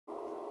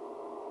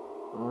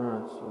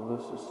Alright, so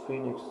this is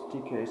Fenix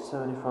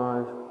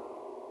TK75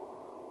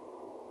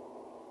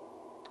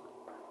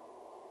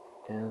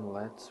 and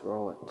let's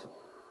roll it.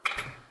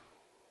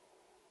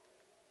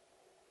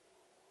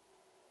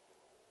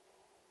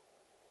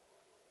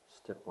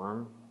 Step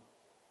 1,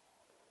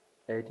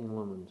 18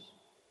 lumens.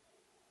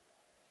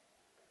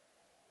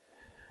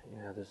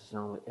 Yeah, this is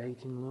only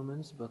 18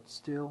 lumens, but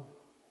still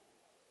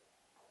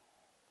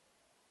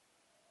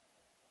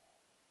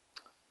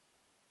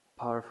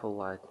powerful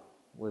light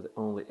with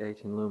only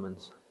 18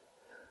 lumens.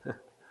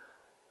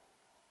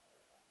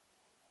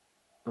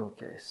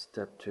 Okay,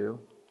 step 2,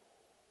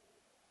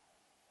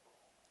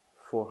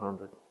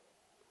 400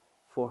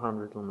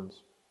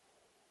 lumens.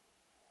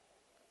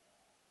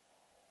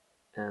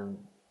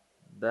 And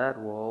that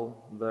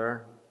wall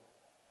there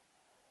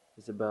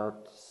is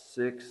about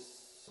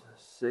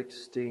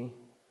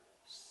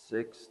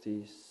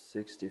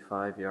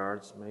 65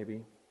 yards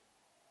maybe.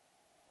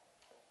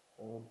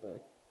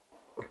 Back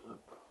up.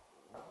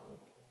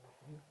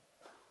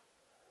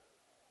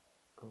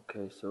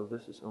 Okay, so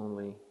this is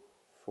only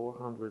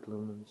 400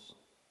 lumens.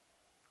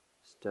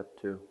 Step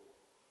 2.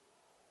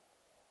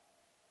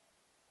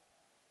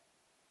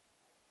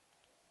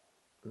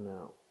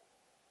 Now,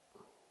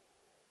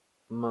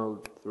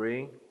 mode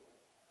 3,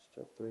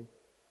 step 3,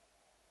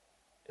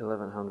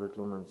 1100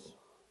 lumens.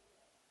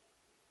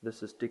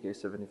 This is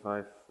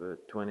TK75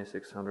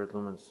 2600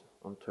 lumens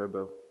on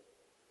turbo.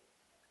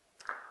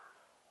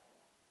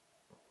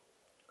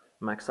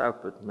 Max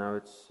output, now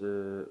it's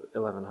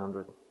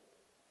 1100.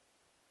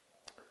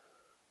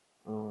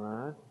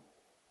 Alright,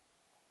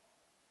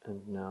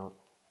 and now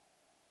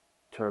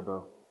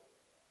turbo.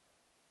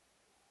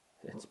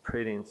 It's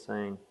pretty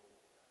insane.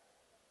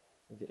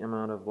 The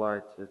amount of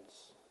light,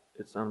 it's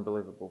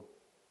unbelievable,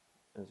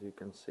 as you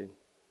can see.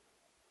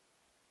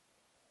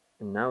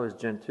 And now is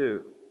Gen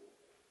 2,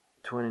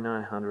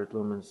 2900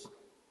 lumens,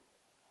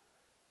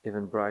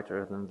 even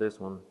brighter than this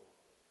one.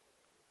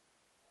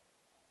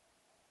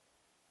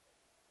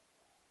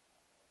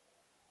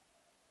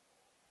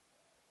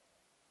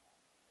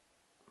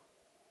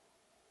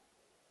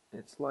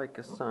 It's like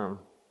a sun.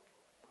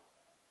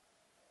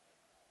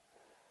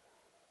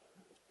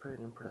 It's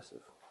pretty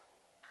impressive.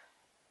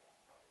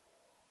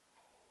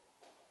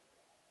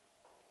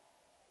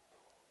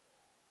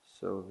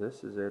 So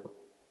this is it.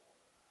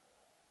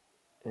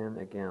 And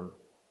again,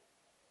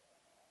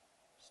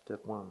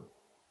 step 1,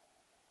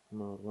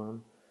 mode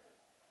 1,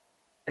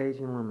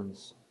 18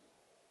 lumens.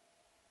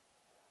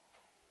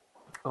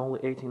 Only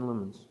 18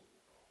 lumens.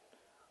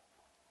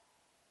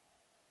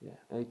 Yeah,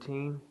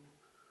 18.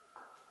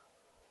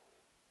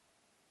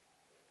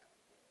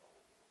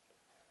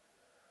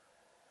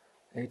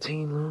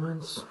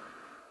 Lumens.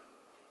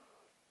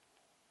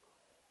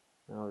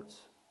 Now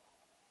it's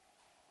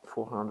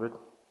 400.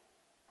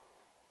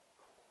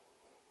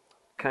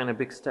 Kind of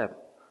big step.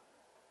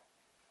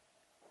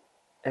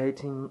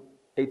 18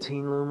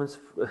 lumens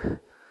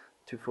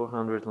to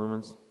 400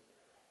 lumens,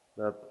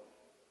 but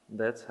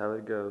that's how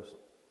it goes.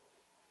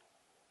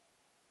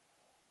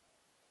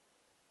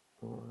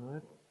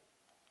 Alright,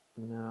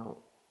 now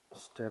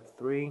step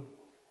 3,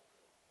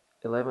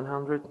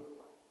 1100.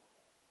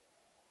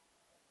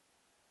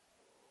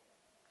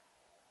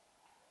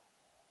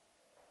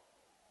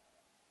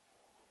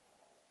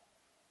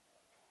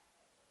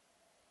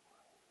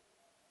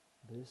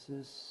 This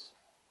is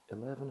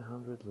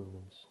 1100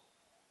 lumens.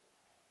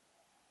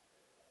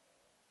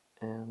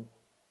 And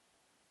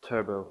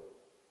turbo.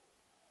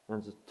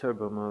 And the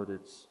turbo mode,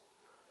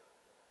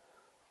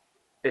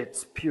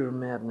 it's pure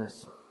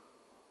madness,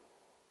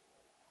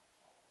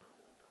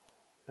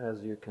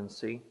 as you can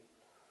see.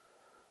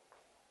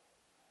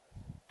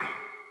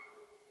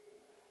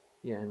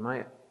 Yeah, in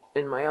my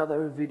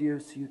other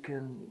videos you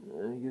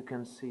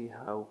can see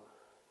how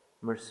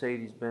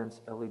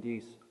Mercedes-Benz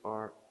LEDs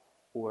are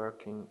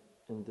working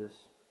in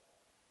this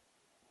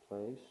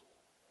place,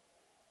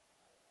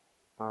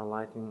 are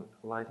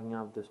lighting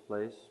up this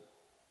place,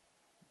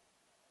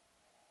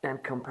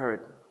 and compare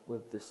it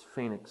with this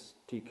Fenix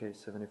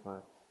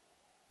TK75.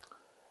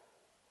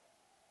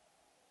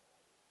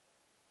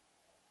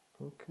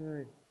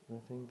 Okay, I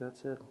think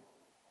that's it.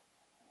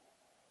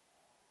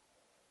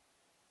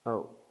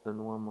 Oh,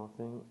 and one more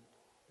thing,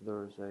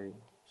 there's a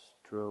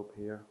strobe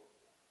here,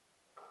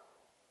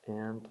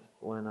 and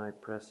when I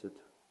press it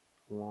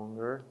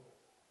longer,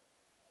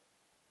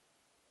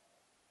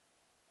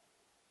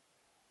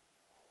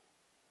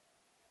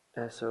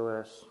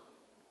 SOS.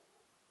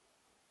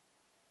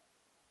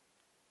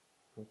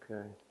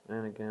 Okay,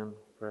 and again,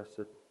 press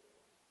it.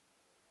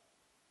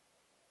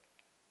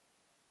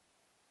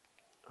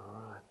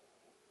 Alright.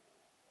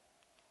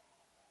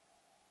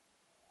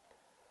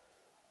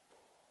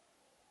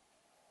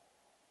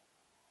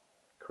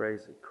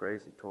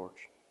 Crazy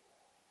torch.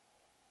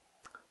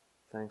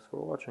 Thanks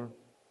for watching.